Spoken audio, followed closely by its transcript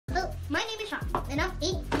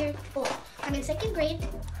in second grade.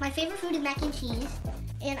 My favorite food is mac and cheese.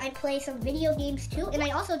 And I play some video games too. And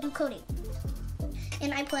I also do coding.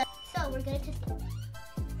 And I play. So we're gonna just.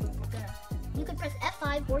 You could press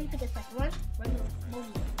F5 or you could just press run movie.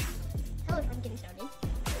 Hello, I'm getting started.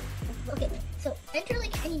 Okay, so enter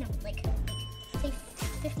like any number, like say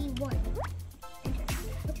 51. Enter.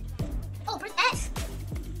 Oh, press S.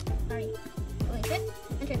 Sorry. Oh, wait,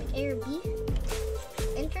 enter pick A or B.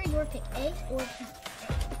 Enter your pick A or B.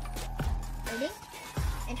 Loading.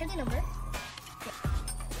 Enter the number. Okay.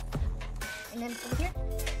 And then over here,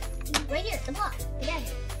 right here, the block, the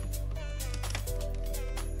dagger.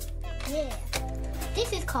 Yeah.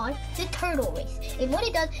 This is called the turtle race. And what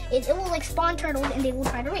it does is it will like spawn turtles and they will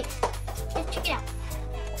try to race. Just check it out.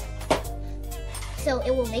 So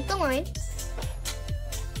it will make the line.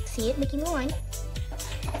 See it making the line.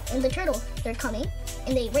 And the turtles, they're coming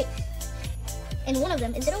and they race. And one of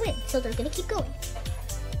them is gonna win. So they're gonna keep going.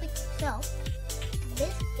 So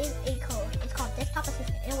this is a code. It's called Desktop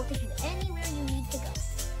Assistant. And it will take you anywhere you need to go.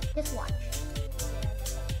 Just watch.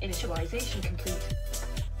 Initialization complete.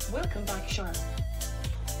 Welcome back, Sean.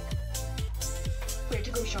 Where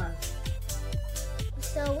to go, Sean?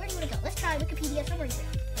 So where do you want to go? Let's try Wikipedia summary search.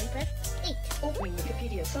 Ready, press 8. Opening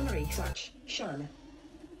Wikipedia summary search. Sean.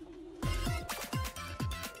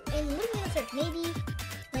 And what are we going to search? Maybe,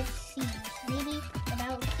 let's see, maybe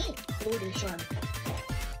about game. Loading, Sean.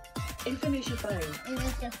 Information found. And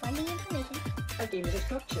it's just finding information. A game is a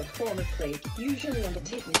structured form of play, usually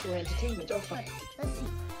undertaken for entertainment or fun. Let's see.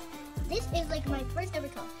 This is like my first ever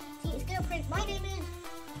code. See, it's gonna print. My name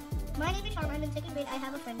is Sean. I'm in second grade. I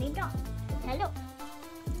have a friend named John. Hello.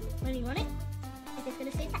 When you run it, it's just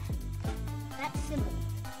gonna say that. That's simple.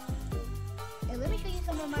 And let me show you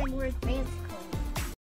some of my more advanced